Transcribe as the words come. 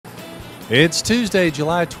It's Tuesday,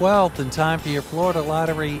 July 12th, and time for your Florida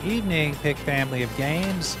Lottery Evening Pick family of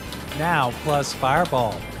games, now plus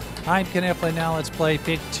Fireball. I'm Ken Eflin. Now let's play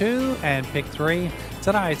Pick 2 and Pick 3.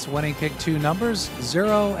 Tonight's winning Pick 2 numbers,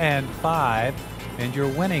 0 and 5, and your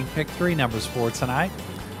winning Pick 3 numbers for tonight,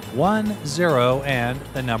 1, 0, and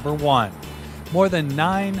the number 1. More than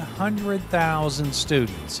 900,000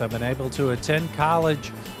 students have been able to attend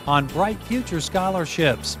college on Bright Future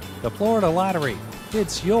scholarships. The Florida Lottery,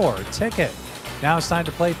 it's your ticket. Now it's time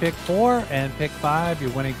to play Pick 4 and Pick 5.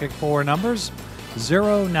 Your winning Pick 4 numbers,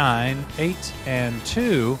 0, 9, 8, and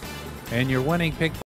 2. And your winning Pick